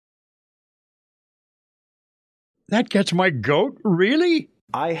That gets my goat? Really?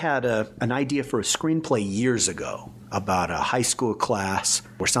 I had an idea for a screenplay years ago about a high school class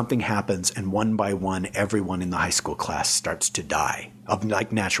where something happens and one by one, everyone in the high school class starts to die of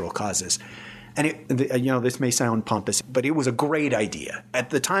like natural causes. And this may sound pompous, but it was a great idea. At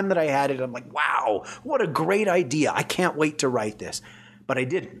the time that I had it, I'm like, wow, what a great idea. I can't wait to write this. But I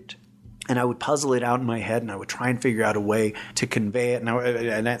didn't. And I would puzzle it out in my head, and I would try and figure out a way to convey it.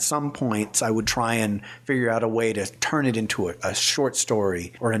 And at some points, I would try and figure out a way to turn it into a short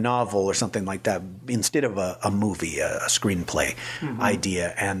story or a novel or something like that instead of a movie, a screenplay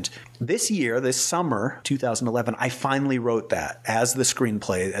idea. And this year, this summer, 2011, I finally wrote that as the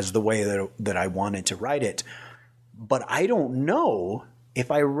screenplay, as the way that I wanted to write it. But I don't know if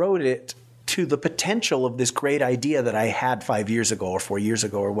I wrote it to the potential of this great idea that I had 5 years ago or 4 years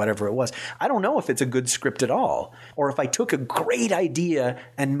ago or whatever it was. I don't know if it's a good script at all, or if I took a great idea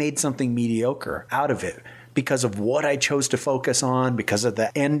and made something mediocre out of it because of what I chose to focus on, because of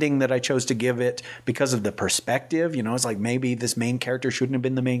the ending that I chose to give it, because of the perspective. You know, it's like maybe this main character shouldn't have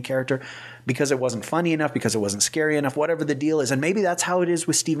been the main character because it wasn't funny enough, because it wasn't scary enough, whatever the deal is. And maybe that's how it is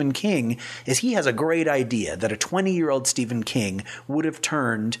with Stephen King, is he has a great idea that a 20-year-old Stephen King would have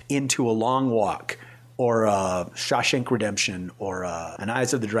turned into A Long Walk or Shawshank Redemption or An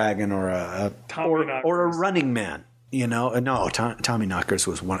Eyes of the Dragon or a Running Man. You know, no, Tommy Knockers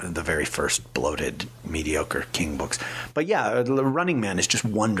was one of the very first bloated, mediocre King books. But yeah, Running Man is just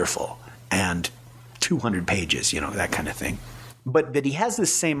wonderful. And 200 pages, you know, that kind of thing. But he has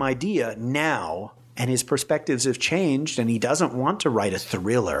this same idea now, and his perspectives have changed, and he doesn't want to write a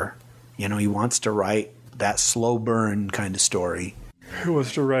thriller. You know, he wants to write that slow burn kind of story. He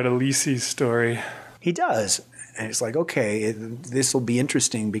wants to write a Lisey's story. He does. And it's like, okay, this will be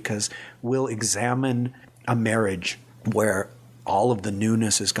interesting because we'll examine a marriage where all of the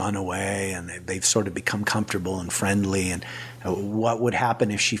newness has gone away and they've sort of become comfortable and friendly, and what would happen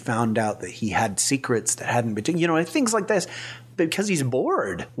if she found out that he had secrets that hadn't been, you know, things like this, because he's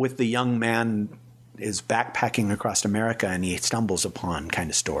bored with the young man is backpacking across America and he stumbles upon kind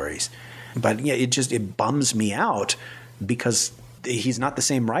of stories. But yeah, it bums me out because he's not the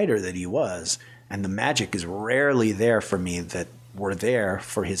same writer that he was, and the magic is rarely there for me that were there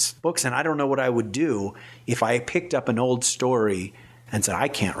for his books. And I don't know what I would do if I picked up an old story and said, I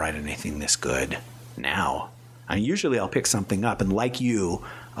can't write anything this good now. And usually I'll pick something up, and like you,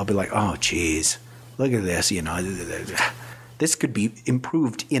 I'll be like, oh, geez, look at this. You know, this could be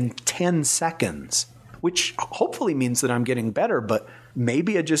improved in 10 seconds, which hopefully means that I'm getting better, but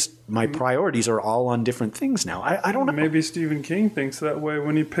maybe my priorities are all on different things now. I don't know. Maybe Stephen King thinks that way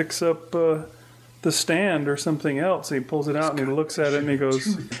when he picks up The Stand or something else. He pulls it out and he looks at it and he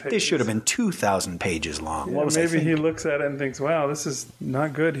goes, this should have been 2,000 pages long. Yeah, maybe he looks at it and thinks, wow, this is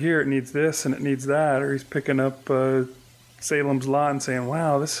not good here. It needs this and it needs that. Or he's picking up Salem's Lot and saying,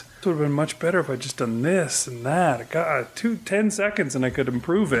 wow, this would have been much better if I just done this and that. God, 10 seconds and I could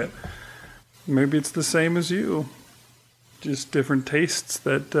improve it. Maybe it's the same as you. Just different tastes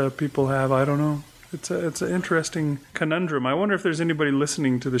that people have. I don't know. It's an interesting conundrum. I wonder if there's anybody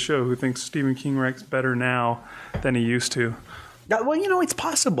listening to the show who thinks Stephen King writes better now than he used to. Well, you know, it's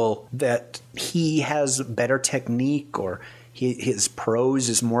possible that he has better technique, or his prose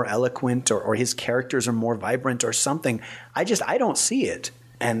is more eloquent, or his characters are more vibrant or something. I don't see it.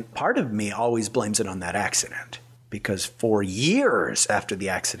 And part of me always blames it on that accident, because for years after the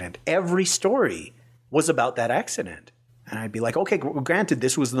accident, every story was about that accident. And I'd be like, okay, granted,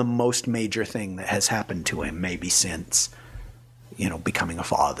 this was the most major thing that has happened to him maybe since, you know, becoming a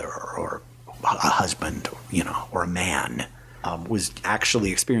father or a husband, you know, or a man, was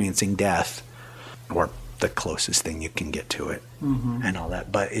actually experiencing death, or the closest thing you can get to it, and all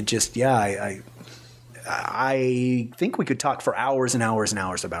that. But it just, yeah, I think we could talk for hours and hours and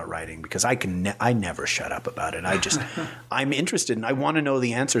hours about writing, because I never shut up about it. I'm interested, and I want to know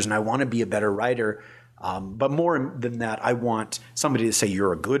the answers, and I want to be a better writer. But more than that, I want somebody to say,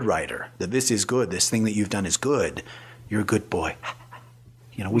 you're a good writer, that this is good. This thing that you've done is good. You're a good boy.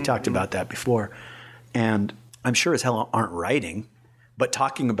 You know, we talked about that before. And I'm sure as hell aren't writing, but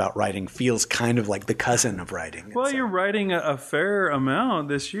talking about writing feels kind of like the cousin of writing. Well, you're writing a fair amount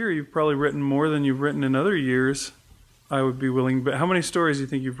this year. You've probably written more than you've written in other years. I would be willing. But how many stories do you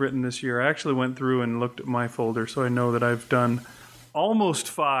think you've written this year? I actually went through and looked at my folder, so I know that I've done almost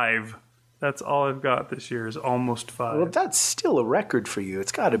 5. That's all I've got this year, is almost 5. Well, that's still a record for you.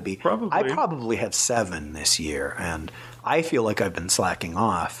 It's got to be. Probably. I probably have 7 this year, and I feel like I've been slacking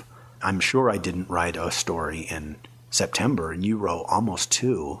off. I'm sure I didn't write a story in September, and you wrote almost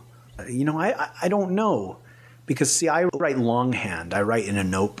 2. You know, I don't know. Because, see, I write longhand. I write in a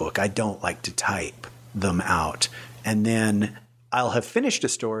notebook. I don't like to type. them out. And then I'll have finished a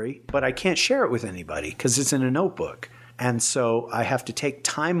story, but I can't share it with anybody because it's in a notebook. And so I have to take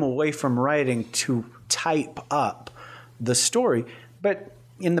time away from writing to type up the story. But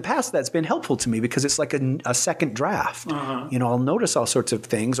in the past, that's been helpful to me because it's like a second draft. I'll notice all sorts of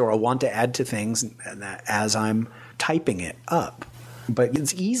things, or I'll want to add to things as I'm typing it up. But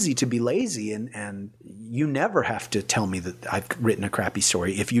it's easy to be lazy, and you never have to tell me that I've written a crappy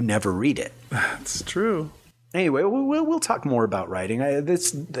story if you never read it. That's true. Anyway, we'll talk more about writing.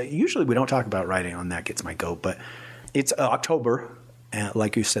 Usually we don't talk about writing on That Gets My Goat, but it's October,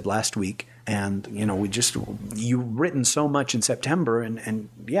 like you said last week, and you've written so much in September, and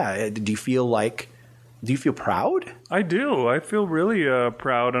do you feel proud? I do. I feel really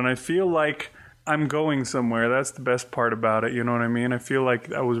proud, and I feel like I'm going somewhere. That's the best part about it. You know what I mean? I feel like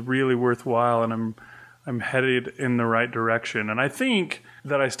that was really worthwhile, and I'm headed in the right direction. And I think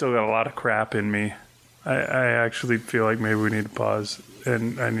that I still got a lot of crap in me. I actually feel like maybe we need to pause,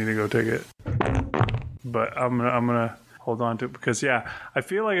 and I need to go take it. But I'm gonna hold on to it because I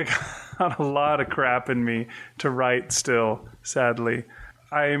feel like I got a lot of crap in me to write still. Sadly,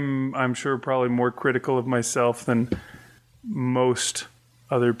 I'm sure probably more critical of myself than most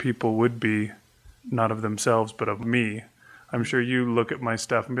other people would be. Not of themselves, but of me. I'm sure you look at my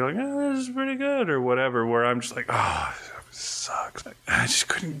stuff and be like, this is pretty good, or whatever, where I'm just like, oh, this sucks. I just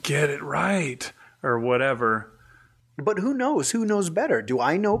couldn't get it right, or whatever. But who knows? Who knows better? Do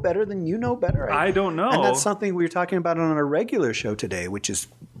I know better than you know better? I don't know. And that's something we were talking about on a regular show today, which is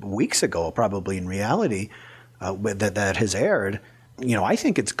weeks ago, probably in reality, that has aired. I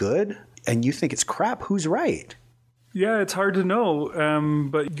think it's good, and you think it's crap. Who's right? Yeah, it's hard to know,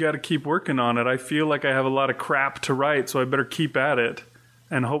 but you got to keep working on it. I feel like I have a lot of crap to write, so I better keep at it.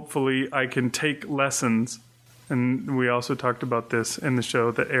 And hopefully I can take lessons. And we also talked about this in the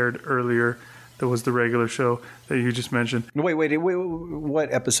show that aired earlier. That was the regular show that you just mentioned. Wait,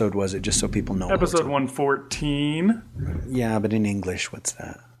 what episode was it, just so people know? Episode 114. Yeah, but in English, what's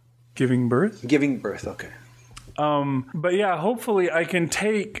that? Giving Birth? Giving Birth, okay. But hopefully I can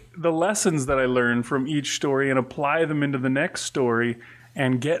take the lessons that I learned from each story and apply them into the next story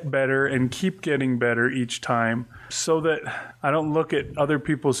and get better and keep getting better each time so that I don't look at other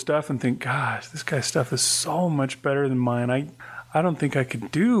people's stuff and think, gosh, this guy's stuff is so much better than mine. I don't think I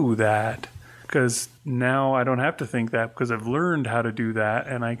could do that, because now I don't have to think that because I've learned how to do that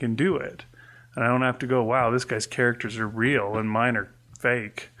and I can do it. And I don't have to go, wow, this guy's characters are real and mine are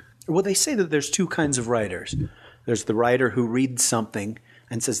fake. Well, they say that there's two kinds of writers. There's the writer who reads something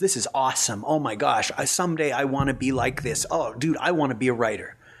and says, this is awesome. Oh my gosh, someday I want to be like this. Oh, dude, I want to be a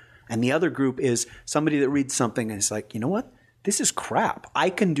writer. And the other group is somebody that reads something and is like, you know what? This is crap. I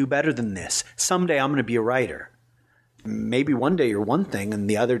can do better than this. Someday I'm going to be a writer. Maybe one day you're one thing and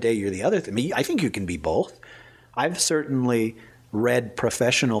the other day you're the other thing. I think you can be both. I've certainly read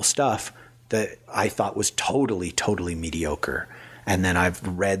professional stuff that I thought was totally, totally mediocre. And then I've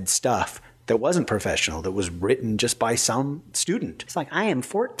read stuff that wasn't professional, that was written just by some student. It's like, I am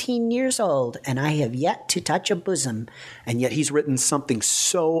 14 years old and I have yet to touch a bosom. And yet he's written something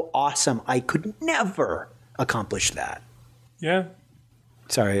so awesome, I could never accomplish that. Yeah.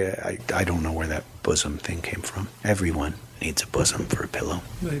 Sorry, I don't know where that bosom thing came from. Everyone needs a bosom for a pillow.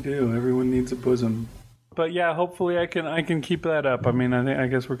 They do. Everyone needs a bosom. But hopefully I can keep that up. I mean, I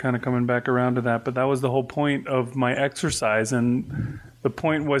guess we're kind of coming back around to that. But that was the whole point of my exercise, and the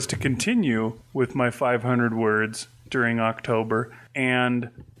point was to continue with my 500 words during October, and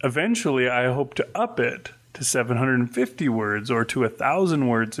eventually I hope to up it to 750 words or to 1,000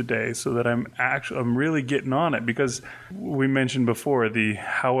 words a day, so that I'm really getting on it, because we mentioned before the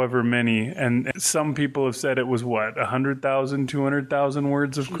however many, and some people have said it was 100,000, 200,000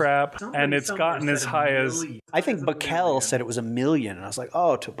 words of crap, and it's gotten as high as, I think Bakel said it was 1 million, and I was like,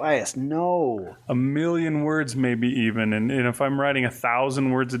 oh, Tobias, no. 1 million words maybe even, and if I'm writing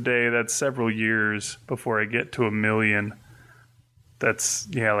 1,000 words a day, that's several years before I get to 1 million. That's,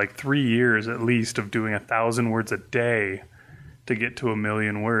 like 3 years at least of doing 1,000 words a day to get to 1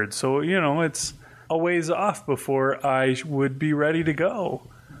 million words. So, it's a ways off before I would be ready to go.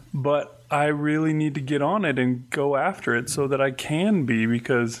 But I really need to get on it and go after it so that I can be,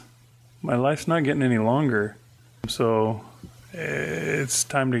 because my life's not getting any longer. So it's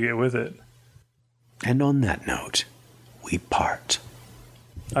time to get with it. And on that note, we part.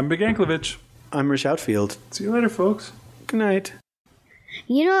 I'm Big Anklevich. I'm Rich Outfield. See you later, folks. Good night.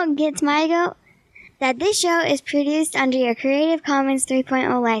 You know what gets my goat? That this show is produced under your Creative Commons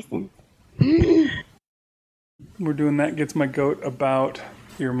 3.0 license. We're doing That Gets My Goat about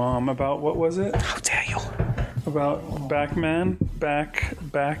your mom. About, what was it? How dare you? About Backman?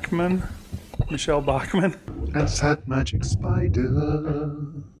 Michelle Bachmann. That's that magic spider.